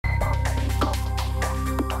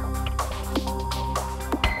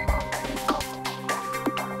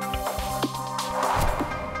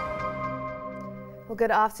good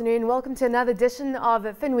afternoon. Welcome to another edition of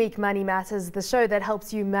Finweek Money Matters, the show that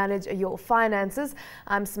helps you manage your finances.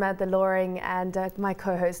 I'm Samantha Loring and my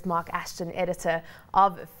co-host Mark Ashton, editor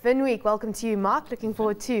of Finweek. Welcome to you, Mark. Looking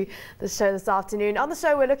forward to the show this afternoon. On the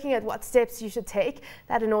show, we're looking at what steps you should take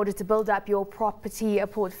that in order to build up your property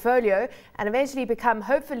portfolio and eventually become,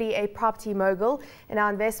 hopefully, a property mogul. In our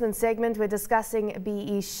investment segment, we're discussing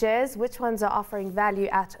BE shares, which ones are offering value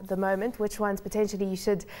at the moment, which ones potentially you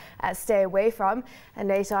should stay away from. And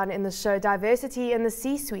later on in the show, diversity in the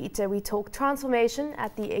C-suite. We talk transformation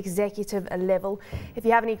at the executive level. If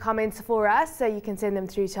you have any comments for us, you can send them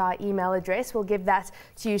through to our email address. We'll give that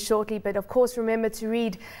to you shortly. But of course, remember to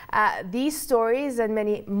read these stories and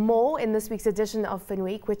many more in this week's edition of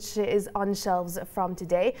Finweek, which is on shelves from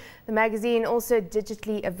today. The magazine also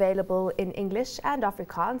digitally available in English and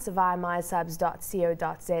Afrikaans via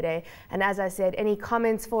mysubs.co.za. And as I said, any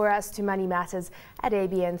comments for us to Money Matters at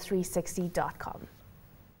abn360.com.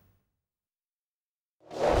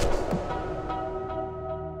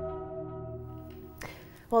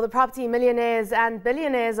 Well, the property millionaires and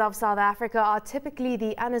billionaires of South Africa are typically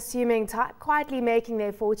the unassuming type, quietly making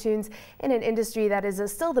their fortunes in an industry that is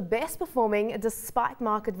still the best performing despite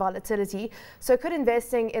market volatility. So could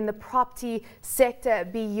investing in the property sector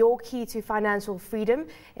be your key to financial freedom?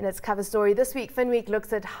 In its cover story this week, Finweek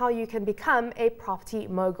looks at how you can become a property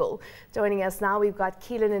mogul. Joining us now, we've got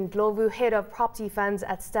Keelan Ndlovu, head of property funds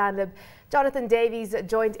at Stanlib, Jonathan Davies,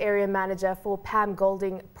 Joint Area Manager for Pam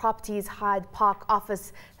Golding Properties Hyde Park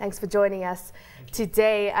Office. Thanks for joining us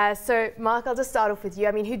today. So, Mark, I'll just start off with you.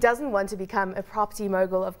 I mean, who doesn't want to become a property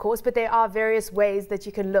mogul, of course, but there are various ways that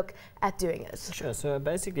you can look at doing it. Sure. So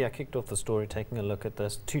basically, I kicked off the story taking a look at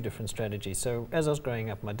this two different strategies. So as I was growing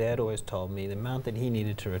up, my dad always told me the amount that he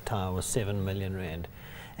needed to retire was 7 million rand.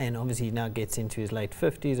 And obviously he now gets into his late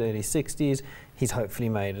 50s, early 60s. He's hopefully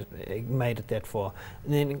made it that far.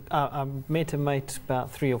 And then I met a mate about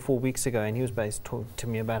 3 or 4 weeks ago, and he was talking to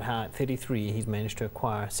me about how at 33 he's managed to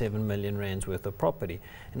acquire 7 million rands worth of property.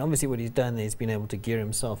 And obviously what he's done there, he's been able to gear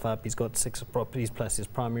himself up. He's got 6 properties plus his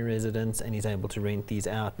primary residence, and he's able to rent these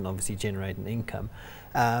out and obviously generate an income.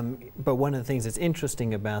 But one of the things that's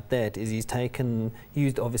interesting about that is he's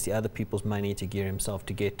used obviously other people's money to gear himself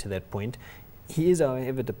to get to that point. He is,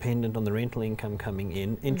 however, dependent on the rental income coming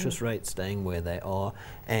in, interest rates staying where they are,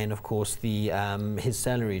 and of course his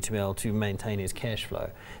salary to be able to maintain his cash flow.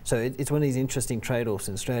 So it's one of these interesting trade-offs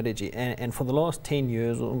in strategy. And for the last 10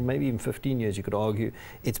 years, or maybe even 15 years, you could argue,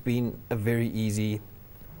 it's been a very easy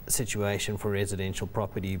situation for residential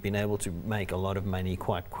property. You've been able to make a lot of money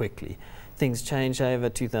quite quickly. Things changed over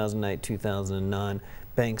 2008, 2009.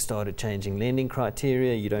 Banks started changing lending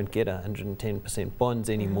criteria. You don't get 110% bonds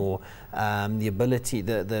anymore.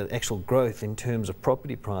 The actual growth in terms of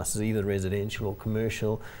property prices, either residential or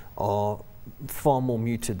commercial, are far more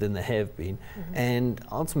muted than they have been. And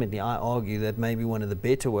ultimately, I argue that maybe one of the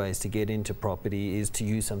better ways to get into property is to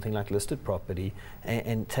use something like listed property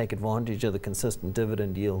and take advantage of the consistent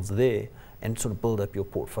dividend yields there and sort of build up your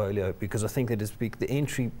portfolio, because I think that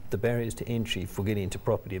the barriers to entry for getting into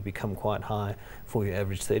property have become quite high for your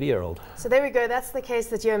average 30-year-old. So there we go. That's the case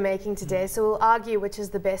that you're making today. So we'll argue which is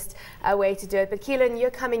the best way to do it. But Keelan, you're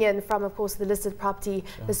coming in from, of course, the listed property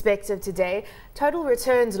perspective today. Total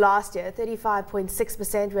returns last year,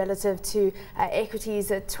 35.6% relative to equities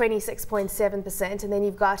at 26.7%. And then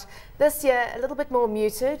you've got this year a little bit more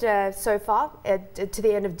muted so far to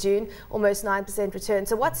the end of June, almost 9% return.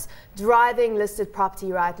 So what's driving listed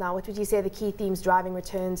property right now? What would you say are the key themes driving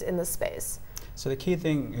returns in this space? So the key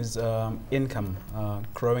thing is income,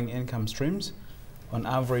 growing income streams. On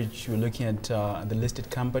average, we're looking at the listed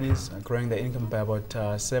companies growing their income by about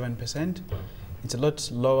 7%. It's a lot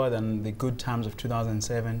lower than the good times of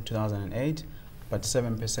 2007, 2008, but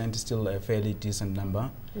 7% is still a fairly decent number,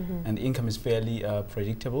 and the income is fairly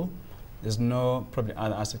predictable. There's no probably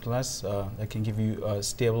other asset class that can give you a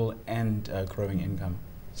stable and growing income.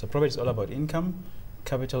 So property is all about income.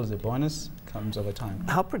 Capital is a bonus, comes over time.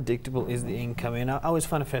 How predictable is the income? And I always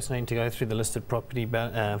find it fascinating to go through the listed property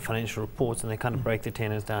financial reports, and they kind of break the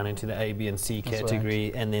tenants down into the A, B, and C category.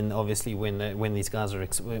 Right. And then obviously when these guys are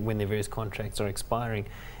when their various contracts are expiring,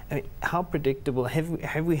 I mean, how predictable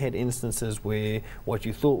have we had instances where what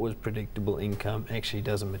you thought was predictable income actually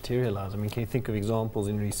doesn't materialize? I mean, can you think of examples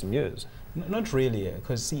in recent years? Not really,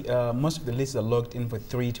 because see, most of the leases are locked in for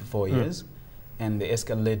 3 to 4 years. And they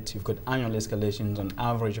escalate. You've got annual escalations on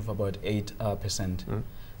average of about 8%.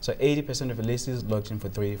 So 80% of the leases locked in for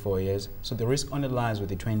 3 to 4 years. So the risk only lies with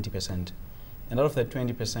the 20%. And out of that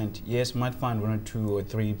 20%, yes, you might find 1 or 2 or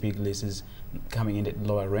 3 big leases coming in at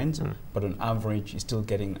lower rents, but on average, you're still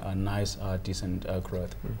getting a nice, decent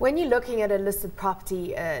growth. When you're looking at a listed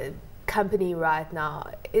property company right now,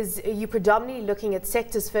 are you predominantly looking at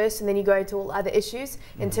sectors first and then you go into all other issues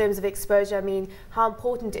in terms of exposure? I mean, how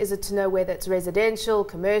important is it to know whether it's residential,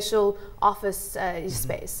 commercial, office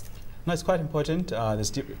space? No, it's quite important. There's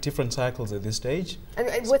different cycles at this stage.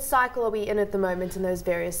 And what cycle are we in at the moment in those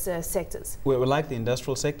various sectors? We like the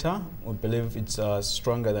industrial sector. We believe it's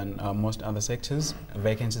stronger than most other sectors.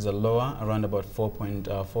 Vacancies are lower, around about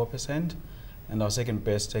 4.4%. And our second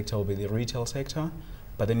best sector will be the retail sector.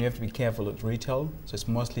 But then you have to be careful with retail. So it's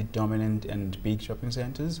mostly dominant and big shopping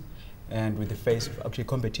centers. And with the face of actually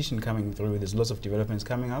competition coming through, there's lots of developments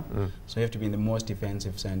coming up. So you have to be in the most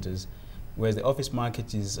defensive centers. Whereas the office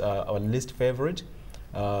market is our least favorite.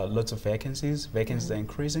 Lots of vacancies. Vacancies are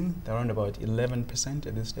increasing. They're around about 11%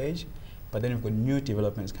 at this stage. But then we've got new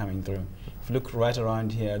developments coming through. If you look right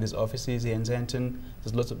around here, these offices here in Zenton,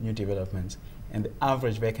 there's lots of new developments. And the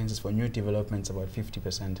average vacancies for new developments are about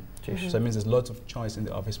 50%. So it means there's lots of choice in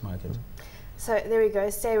the office market. So there we go,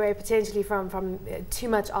 stay away potentially from too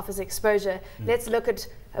much office exposure. Let's look at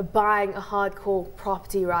buying a hardcore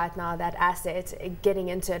property right now, that asset, getting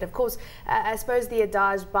into it. Of course, I suppose the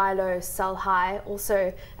adage buy low, sell high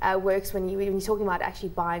also works when you're talking about actually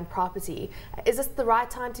buying property. Is this the right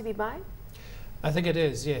time to be buying? I think it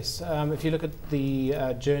is, yes. If you look at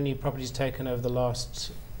the journey property's taken over the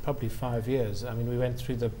last probably 5 years, I mean, we went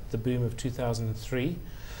through the boom of 2003.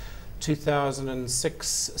 2006,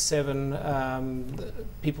 7,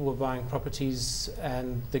 people were buying properties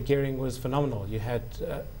and the gearing was phenomenal. You had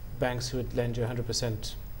banks who would lend you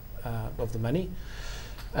 100% of the money,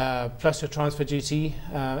 plus your transfer duty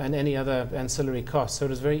and any other ancillary costs. So it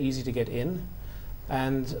was very easy to get in.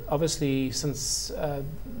 And obviously, since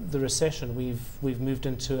the recession, we've moved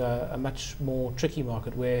into a much more tricky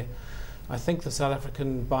market where I think the South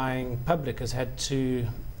African buying public has had to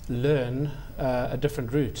learn a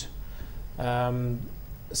different route.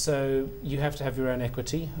 So you have to have your own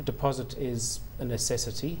equity. A deposit is a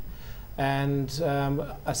necessity, and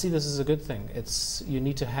I see this as a good thing. You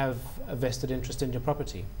need to have a vested interest in your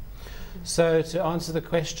property. So to answer the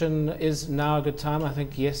question, is now a good time? I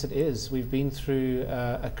think yes, it is. We've been through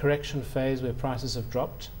a correction phase where prices have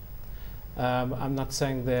dropped. I'm not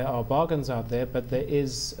saying there are bargains out there, but there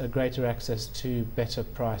is a greater access to better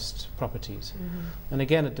priced properties. And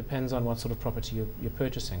again, it depends on what sort of property you're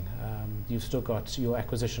purchasing. You've still got your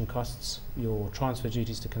acquisition costs, your transfer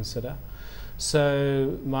duties to consider.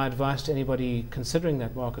 So my advice to anybody considering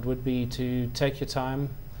that market would be to take your time,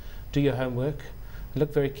 do your homework,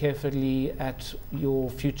 look very carefully at your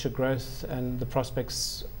future growth and the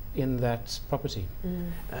prospects in that property.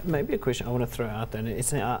 Maybe a question I want to throw out there, and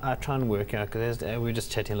it's, I try and work out, because we were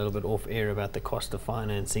just chatting a little bit off air about the cost of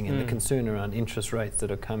financing and the concern around interest rates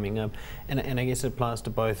that are coming up, and I guess it applies to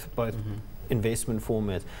both investment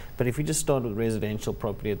formats. But if we just start with residential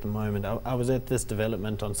property at the moment, I was at this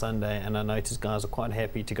development on Sunday and I noticed guys are quite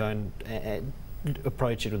happy to go and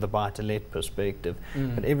approach it with a buy-to-let perspective,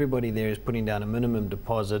 but everybody there is putting down a minimum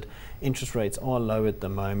deposit. Interest rates are low at the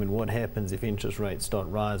moment. What happens if interest rates start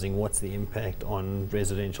rising? What's the impact on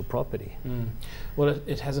residential property? Well,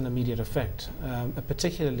 it has an immediate effect,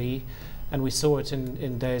 particularly, and we saw it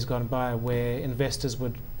in days gone by, where investors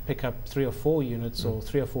would pick up 3 or 4 units or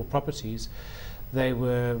 3 or 4 properties. They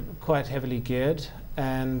were quite heavily geared,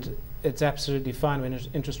 and it's absolutely fine when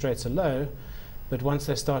interest rates are low. But once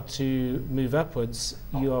they start to move upwards,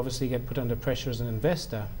 you obviously get put under pressure as an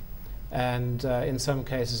investor. And in some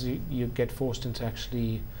cases, you get forced into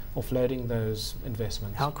actually offloading those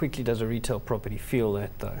investments. How quickly does a retail property feel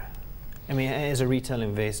that, though? I mean, as a retail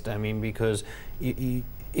investor, I mean, because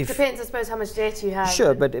if depends, I suppose, how much debt you have.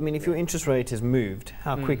 Sure, but I mean, if your interest rate has moved,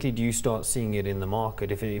 how quickly do you start seeing it in the market?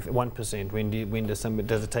 If 1%, when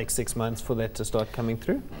does it take 6 months for that to start coming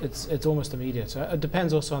through? It's almost immediate. So it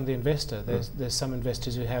depends also on the investor. There's some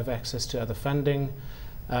investors who have access to other funding,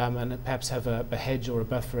 and perhaps have a hedge or a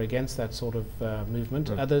buffer against that sort of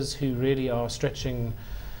movement. Others who really are stretching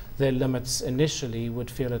their limits initially would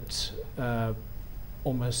feel it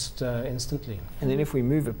almost instantly. And then if we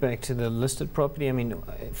move it back to the listed property, I mean,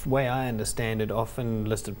 the way I understand it, often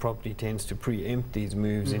listed property tends to preempt these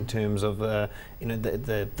moves in terms of, you know,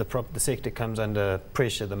 the sector comes under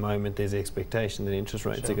pressure the moment there's expectation that interest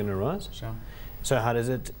rates are going to rise. So how does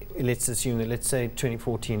it, let's assume that, let's say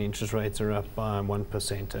 2014 interest rates are up by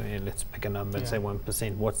 1%, let's pick a number and say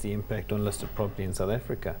 1%, what's the impact on listed property in South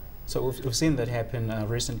Africa? So we've seen that happen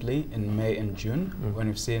recently in May and June, when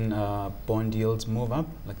we've seen bond yields move up,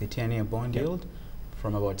 like the 10-year bond yield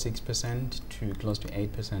from about 6% to close to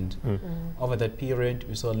 8%. Over that period,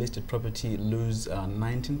 we saw listed property lose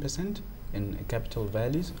 19% in capital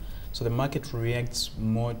values. So the market reacts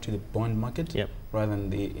more to the bond market rather than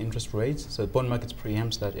the interest rates. So the bond market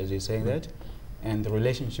preempts that, as you say that. And the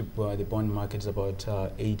relationship with the bond market is about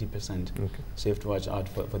 80%. So you have to watch out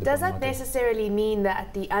for the bond market. Does that necessarily mean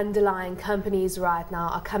that the underlying companies right now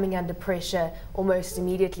are coming under pressure almost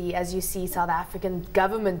immediately as you see South African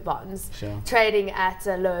government bonds trading at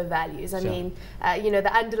lower values? I mean, you know,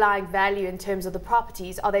 the underlying value in terms of the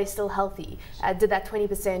properties, are they still healthy? Did that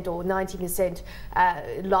 20% or 19%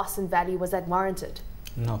 loss in value, was that warranted?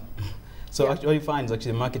 No. So actually what you find is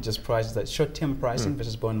actually the market just prices that short-term pricing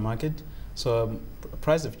versus bond market. So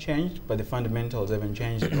prices have changed, but the fundamentals haven't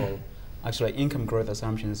changed at all. Actually, income growth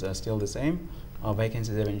assumptions are still the same. Our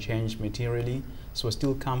vacancies haven't changed materially. So we're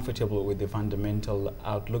still comfortable with the fundamental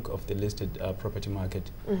outlook of the listed property market.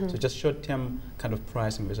 So just short-term kind of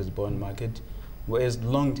pricing versus bond market. Whereas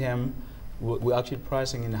long-term, we're actually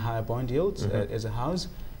pricing in higher bond yields as a house.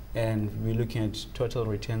 And we're looking at total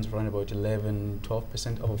returns around about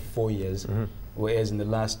 11–12% over 4 years. Whereas in the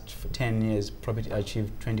last 10 years, property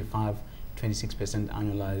achieved 25–26%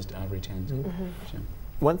 annualized returns.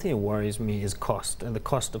 One thing that worries me is cost, and the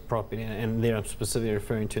cost of property, and there I'm specifically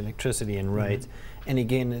referring to electricity and rates. And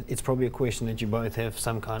again, it's probably a question that you both have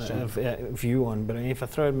some kind of view on, but if I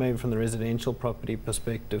throw it maybe from the residential property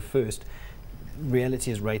perspective first,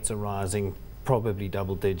 reality is rates are rising, probably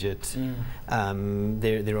double digits.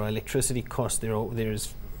 There are electricity costs, there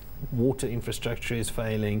is water infrastructure is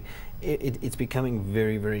failing. It's becoming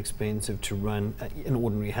very, very expensive to run an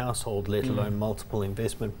ordinary household, let alone multiple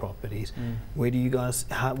investment properties. Where do you guys,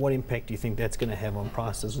 what impact do you think that's going to have on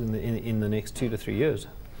prices in the next 2 to 3 years?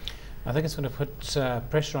 I think it's going to put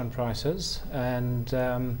pressure on prices, and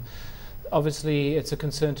obviously it's a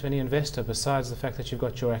concern to any investor. Besides the fact that you've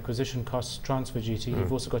got your acquisition costs, transfer duty,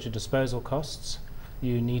 you've also got your disposal costs.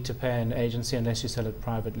 You need to pay an agency unless you sell it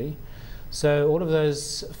privately. So all of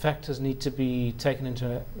those factors need to be taken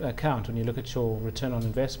into account when you look at your return on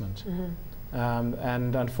investment.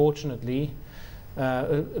 And unfortunately,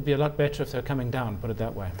 it would be a lot better if they're coming down, put it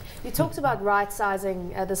that way. You talked about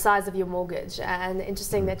right-sizing the size of your mortgage, and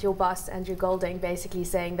interesting that your boss, Andrew Golding, basically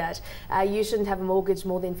saying that you shouldn't have a mortgage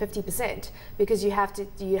more than 50% because you have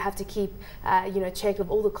to keep you know, check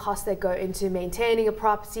of all the costs that go into maintaining a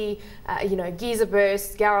property. You know, geyser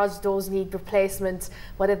bursts, garage doors need replacement,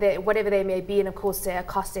 whatever they may be, and of course there are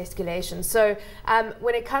cost escalation. So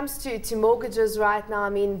when it comes to mortgages right now, I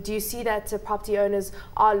mean, do you see that property owners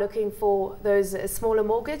are looking for those a smaller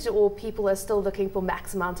mortgage, or people are still looking for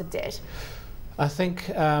max amount of debt? I think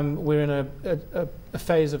we're in a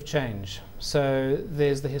phase of change. So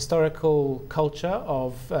there's the historical culture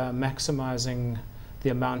of maximizing the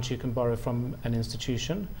amount you can borrow from an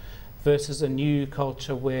institution versus a new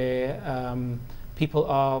culture where people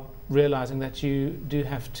are realizing that you do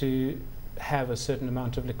have to have a certain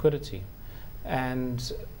amount of liquidity.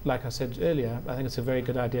 And like I said earlier, I think it's a very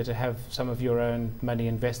good idea to have some of your own money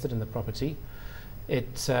invested in the property.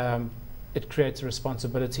 It creates a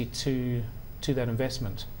responsibility to that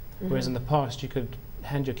investment. Whereas in the past you could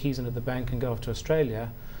hand your keys into the bank and go off to Australia.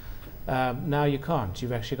 Now you can't.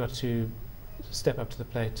 You've actually got to step up to the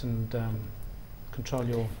plate and control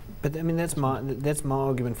your... But I mean, that's my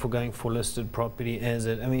argument for going for listed property.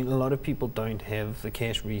 I mean, a lot of people don't have the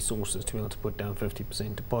cash resources to be able to put down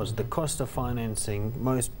 50% deposit. The cost of financing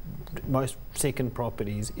most second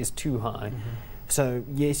properties is too high. So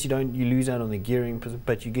yes, you lose out on the gearing,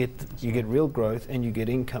 but you get real growth and you get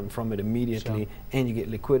income from it immediately, and you get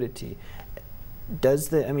liquidity.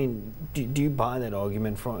 I mean, do you buy that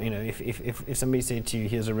argument from, you know, if somebody said to you,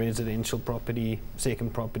 here's a residential property,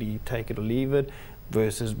 second property, take it or leave it,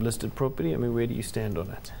 versus listed property? I mean, where do you stand on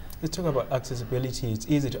it? Let's talk about accessibility. It's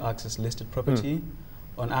easy to access listed property.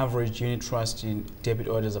 On average, unit trust debit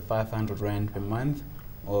orders are 500 Rand per month,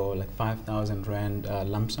 or like 5,000 Rand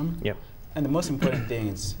lump sum. And the most important thing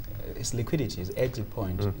is liquidity, is exit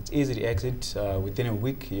point. It's easy to exit. Within a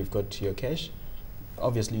week, you've got your cash.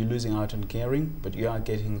 Obviously, you're losing out on gearing, but you are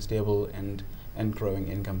getting stable and growing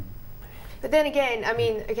income. But then again, I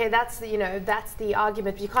mean, okay, that's the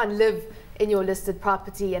argument. But you can't live in your listed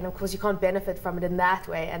property, and of course you can't benefit from it in that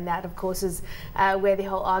way. And that, of course, is where the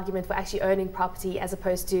whole argument for actually owning property as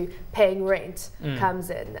opposed to paying rent comes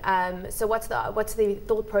in. So what's the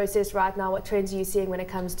thought process right now? What trends are you seeing when it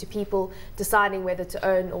comes to people deciding whether to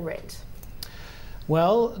own or rent?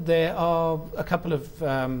 Well, there are a couple of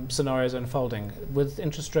scenarios unfolding. With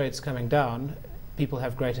interest rates coming down, people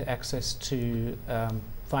have greater access to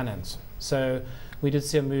finance. So we did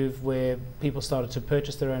see a move where people started to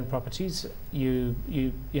purchase their own properties. You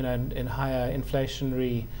know, in higher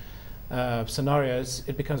inflationary scenarios,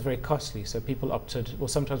 it becomes very costly. So people opted, or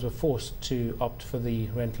sometimes were forced to opt for the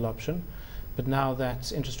rental option. But now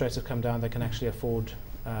that interest rates have come down, they can actually afford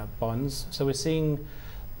bonds. So we're seeing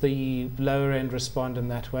the lower end respond in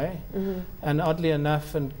that way. And oddly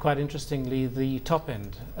enough, and quite interestingly, the top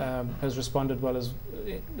end has responded well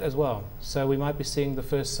as well. So we might be seeing the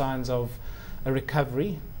first signs of a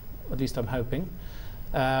recovery, at least I'm hoping.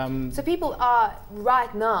 So people are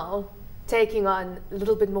right now taking on a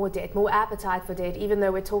little bit more debt, more appetite for debt, even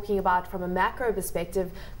though we're talking about, from a macro perspective,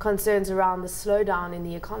 concerns around the slowdown in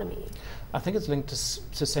the economy. I think it's linked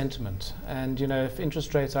to sentiment. And, you know, if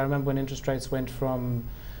interest rates, I remember when interest rates went from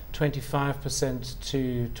 25%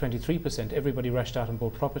 to 23%, everybody rushed out and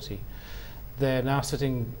bought property. They're now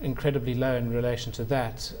sitting incredibly low in relation to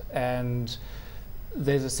that. And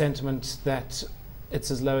there's a sentiment that it's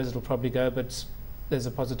as low as it'll probably go, but there's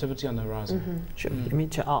a positivity on the horizon. Sure. I mean,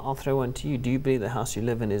 I'll throw one to you. Do you believe the house you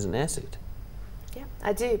live in is an asset? Yeah,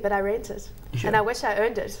 I do, but I rent it. And I wish I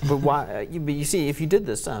owned it. But why? But you see, if you did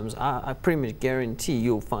the sums, I pretty much guarantee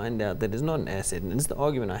you'll find out that it's not an asset. And it's the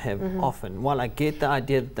argument I have often. While I get the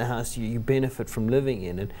idea that the house you benefit from living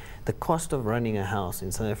in it, the cost of running a house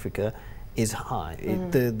in South Africa is high. I mean,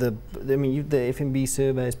 the FNB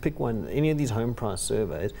surveys, pick one, any of these home price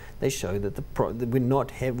surveys, they show that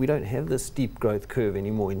we don't have the steep growth curve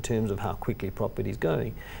anymore in terms of how quickly property is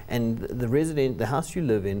going. And the house you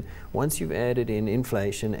live in, once you've added in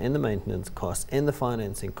inflation and the maintenance costs and the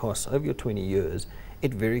financing costs over your 20 years,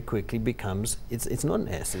 it very quickly becomes, it's not an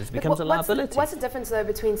asset, it becomes a liability. What's the difference though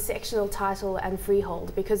between sectional title and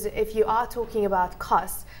freehold? Because if you are talking about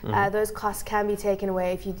costs, those costs can be taken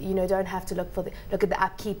away if you don't have to look at the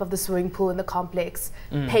upkeep of the swimming pool in the complex,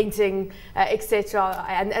 painting, etc.,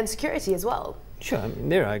 and security as well. Sure, I mean,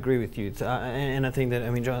 there I agree with you, and I think that, I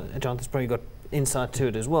mean, Jonathan's probably got insight to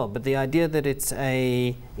it as well. But the idea that it's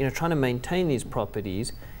trying to maintain these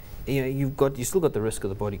properties, you still got the risk of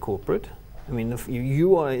the body corporate. I mean, if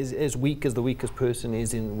you are as weak as the weakest person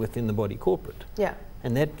is within the body corporate. Yeah.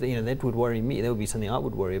 And that would worry me. That would be something I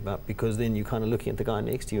would worry about, because then you're kind of looking at the guy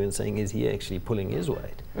next to you and saying, is he actually pulling his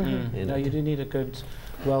weight? No, you do need a good,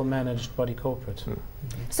 well-managed body corporate.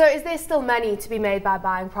 So is there still money to be made by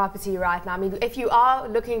buying property right now? I mean, if you are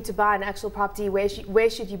looking to buy an actual property, where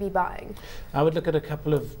should you be buying? I would look at a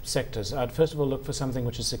couple of sectors. I'd first of all look for something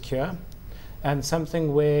which is secure, and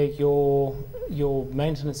something where your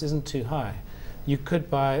maintenance isn't too high. You could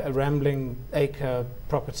buy a rambling acre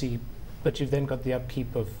property, but you've then got the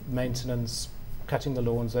upkeep of maintenance, cutting the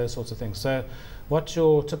lawns, those sorts of things. So what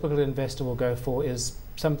your typical investor will go for is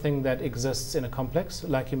something that exists in a complex,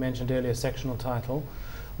 like you mentioned earlier, sectional title,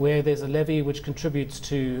 where there's a levy which contributes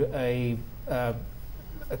to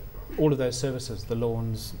all of those services, the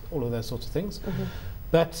lawns, all of those sorts of things.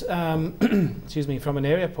 But excuse me, from an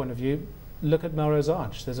area point of view, look at Melrose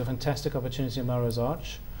Arch. There's a fantastic opportunity in Melrose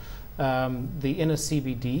Arch. The inner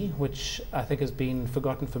CBD, which I think has been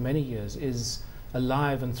forgotten for many years, is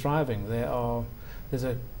alive and thriving. There's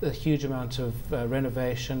a huge amount of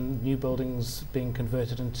renovation, new buildings being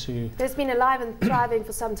converted into... There's been alive and thriving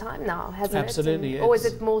for some time now, hasn't it? Absolutely. Or is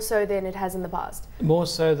it more so than it has in the past? More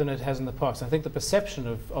so than it has in the past. I think the perception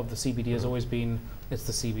of the CBD has always been it's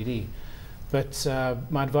the CBD. But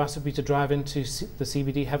my advice would be to drive into the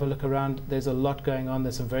CBD, have a look around. There's a lot going on.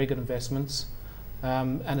 There's some very good investments.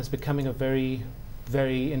 And it's becoming a very,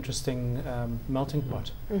 very interesting melting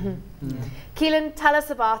pot. Keelan, tell us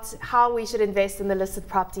about how we should invest in the listed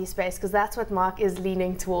property space, because that's what Mark is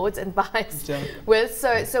leaning towards and buys with.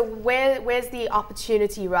 So where's the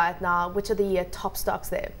opportunity right now? Which are the top stocks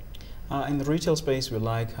there? In the retail space, we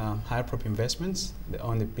like high prop investments. They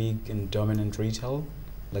own the big and dominant retail,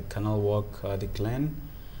 like Canal Walk, the Glen.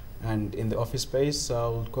 And in the office space,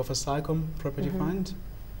 I'll go for Cycom Property Fund.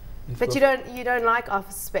 But you don't like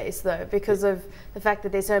office space though, because of the fact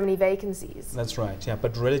that there's so many vacancies. That's right, yeah.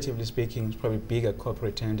 But relatively speaking, it's probably bigger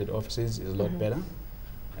corporate tenanted offices is a lot better.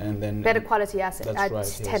 And then better quality assets,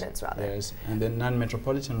 tenants yes, rather. Yes, and then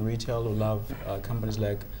non-metropolitan retail will love companies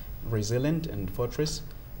like Resilient and Fortress.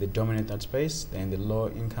 They dominate that space. They're in the low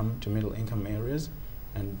income to middle income areas.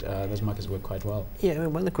 And those markets work quite well. Yeah, I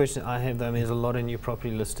mean, one of the questions I have, though, I mean, there's a lot of new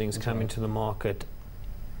property listings coming to the market.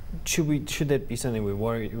 Should that be something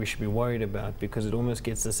we should be worried about? Because it almost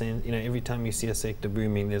gets the sense, every time you see a sector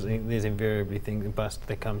booming, there's invariably a bust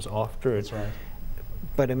that comes after it. That's right.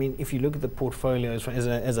 But I mean, if you look at the portfolios,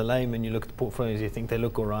 as a layman, you look at the portfolios, you think they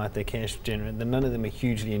look all right, they're cash generative. None of them are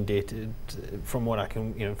hugely indebted, from what I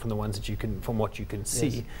can, from the ones that from what you can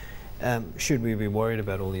see. Should we be worried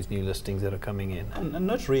about all these new listings that are coming in?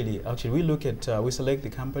 Not really. Actually, we look at, we select the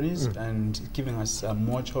companies and giving us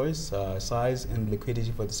more choice, size and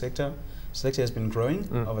liquidity for the sector. The sector has been growing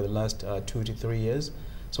over the last 2 to 3 years.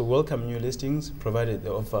 So welcome new listings, provided they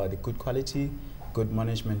offer the good quality, good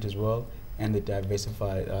management as well, and they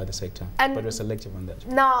diversify the sector. And but we're selective on that.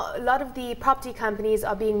 Now, a lot of the property companies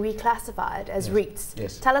are being reclassified as REITs.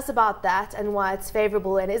 Yes. Tell us about that and why it's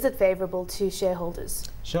favourable, and is it favourable to shareholders?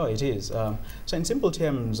 Sure, it is. So in simple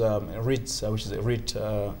terms, REITs, which is a REIT,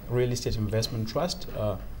 Real Estate Investment Trust,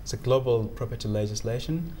 it's a global property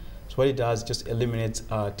legislation. So what it does, just eliminates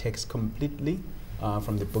tax completely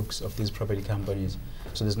from the books of these property companies.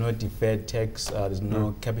 So there's no deferred tax, there's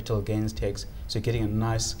no capital gains tax. So you're getting a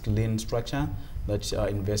nice, clean structure that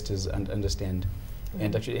investors understand.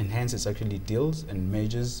 And actually enhances actually deals and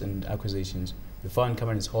mergers and acquisitions. Before,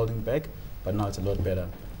 companies holding back, but now it's a lot better.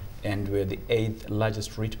 And we're the 8th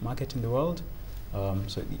largest REIT market in the world.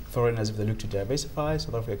 So foreigners, if they look to diversify,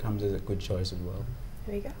 South Africa comes as a good choice as well.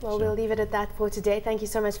 There we go. Well, we'll leave it at that for today. Thank you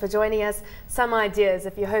so much for joining us. Some ideas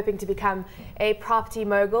if you're hoping to become a property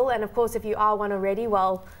mogul. And of course, if you are one already,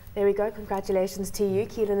 well, there we go. Congratulations to you.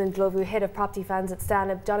 Keelan and Glovu, Head of Property Funds at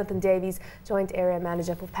Stanhope. Jonathan Davies, Joint Area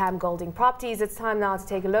Manager for Pam Golding Properties. It's time now to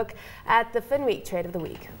take a look at the Finweek Trade of the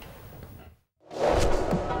Week.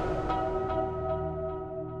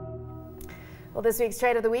 Well, this week's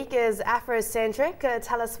Trade of the Week is Afrocentric.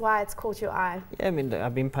 Tell us why it's caught your eye. Yeah, I mean,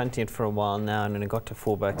 I've been punting it for a while now, and when it got to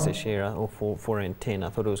 $4 a share, or 4.10, I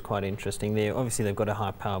thought it was quite interesting. Obviously, they've got a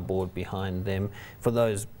high power board behind them. For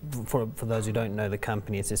those who don't know the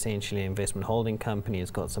company, it's essentially an investment holding company.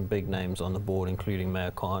 It's got some big names on the board, including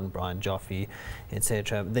Mayor Khan, Brian Joffe,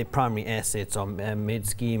 etc. Their primary assets are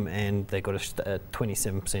MedScheme, and they've got a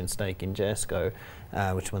 27% stake in Jasco,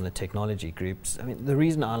 which is one of the technology groups. I mean, the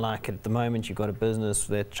reason I like it at the moment, you've got a business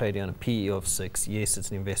that's trading on a PE of 6. Yes, it's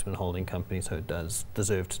an investment holding company, so it does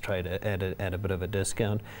deserve to trade at a bit of a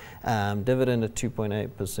discount. Dividend at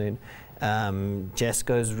 2.8%.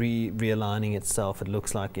 Jasco's realigning itself. It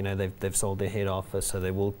looks like, you know, they've sold their head office, so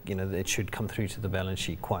they will, you know, it should come through to the balance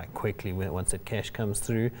sheet quite quickly once that cash comes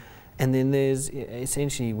through. And then there's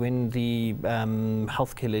essentially when the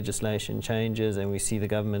healthcare legislation changes and we see the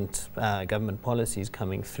government policies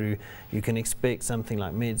coming through, you can expect something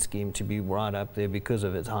like MedScheme to be right up there because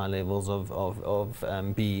of its high levels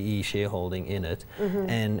of BEE shareholding in it.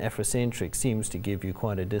 And Afrocentric seems to give you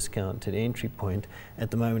quite a discounted entry point. At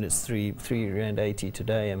the moment it's R3.80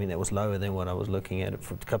 today. I mean, that was lower than what I was looking at it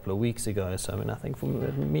for a couple of weeks ago. So I mean, I think for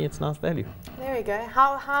me it's nice value. There we go.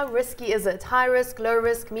 How risky is it? High risk, low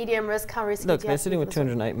risk, medium risk? How risky? Look, they're sitting with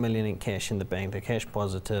 208 million in cash in the bank. They're cash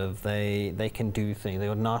positive. They can do things. They've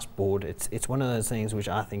got a nice board. It's one of those things which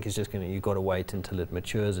I think is just going to, you've got to wait until it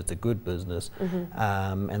matures. It's a good business,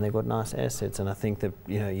 and they've got nice assets. And I think that,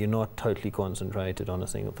 you know, you're not totally concentrated on a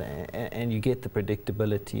single thing, and you get the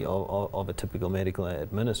predictability of a typical medical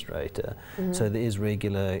administrator. So there is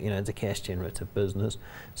regular, you know, it's a cash generative business.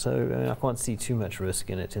 So I can't see too much risk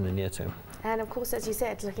in it in the near term. And of course, as you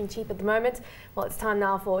said, it's looking cheap at the moment. Well, it's time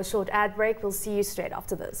now for a short ad break. We'll see you straight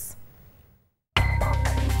after this.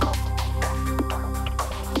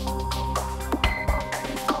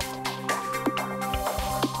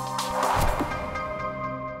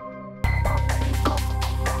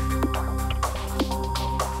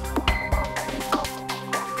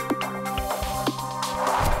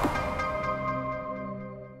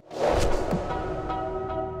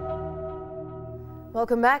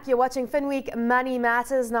 Welcome back. You're watching Finweek Money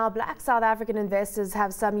Matters. Now, Black South African investors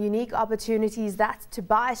have some unique opportunities. That's to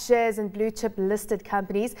buy shares in blue chip listed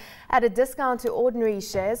companies at a discount to ordinary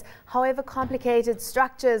shares. However, complicated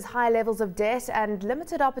structures, high levels of debt and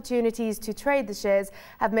limited opportunities to trade the shares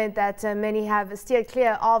have meant that many have steered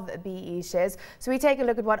clear of BE shares. So we take a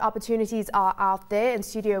look at what opportunities are out there. In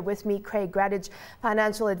studio with me, Craig Gradage,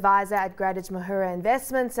 financial advisor at Gradage Mahura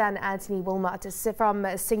Investments, and Anthony Wilmot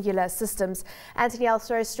from Singular Systems. Anthony, I'll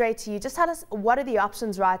throw straight to you. Just tell us, what are the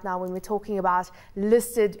options right now when we're talking about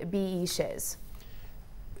listed BE shares?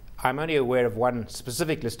 I'm only aware of one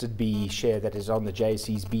specific listed BE share that is on the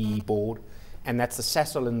JSE's BE board, and that's the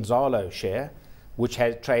Sasol and Zalo share, which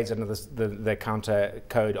trades under the counter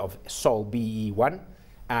code of SOL BE1,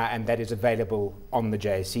 and that is available on the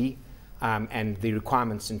JSE. And the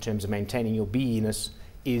requirements in terms of maintaining your BE-ness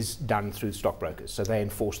is done through stockbrokers. So they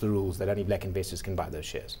enforce the rules that only black investors can buy those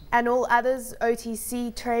shares. And all others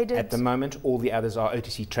OTC traded? At the moment, all the others are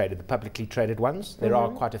OTC traded, the publicly traded ones. There are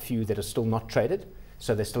quite a few that are still not traded.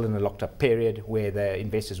 So they're still in a locked up period where the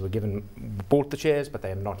investors bought the shares, but they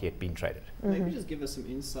have not yet been traded. Maybe just give us some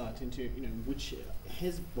insight into, which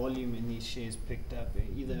has volume in these shares picked up,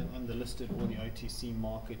 either on the listed or the OTC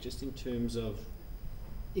market, just in terms of,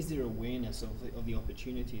 is there awareness of the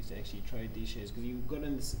opportunities to actually trade these shares?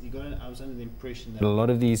 Because I was under the impression that a lot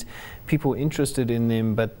of these people were interested in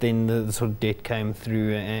them, but then the sort of debt came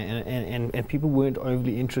through, and people weren't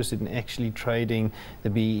overly interested in actually trading the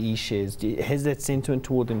BEE shares. Has that sentiment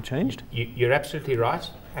toward them changed? You're absolutely right,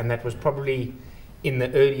 and that was probably in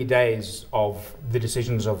the early days of the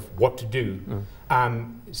decisions of what to do.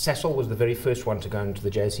 Sasol was the very first one to go into the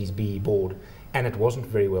JSE's BE board, and it wasn't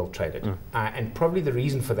very well traded. And probably the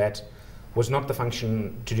reason for that was not the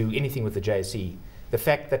function to do anything with the JSE. The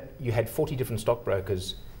fact that you had 40 different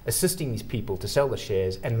stockbrokers assisting these people to sell the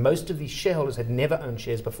shares, and most of these shareholders had never owned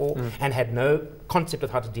shares before and had no concept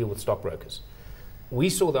of how to deal with stockbrokers. We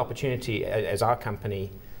saw the opportunity as our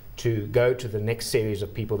company to go to the next series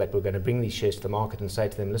of people that were going to bring these shares to the market and say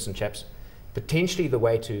to them, listen chaps, potentially the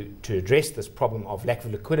way to address this problem of lack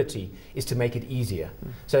of liquidity is to make it easier.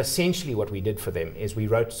 So essentially what we did for them is we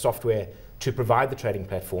wrote software to provide the trading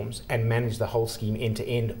platforms and manage the whole scheme end to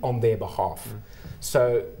end on their behalf.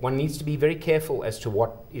 So one needs to be very careful as to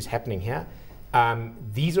what is happening here.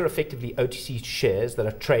 These are effectively OTC shares that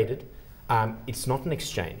are traded. It's not an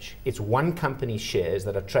exchange. It's one company's shares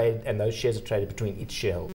that are traded, and those shares are traded between its shareholders.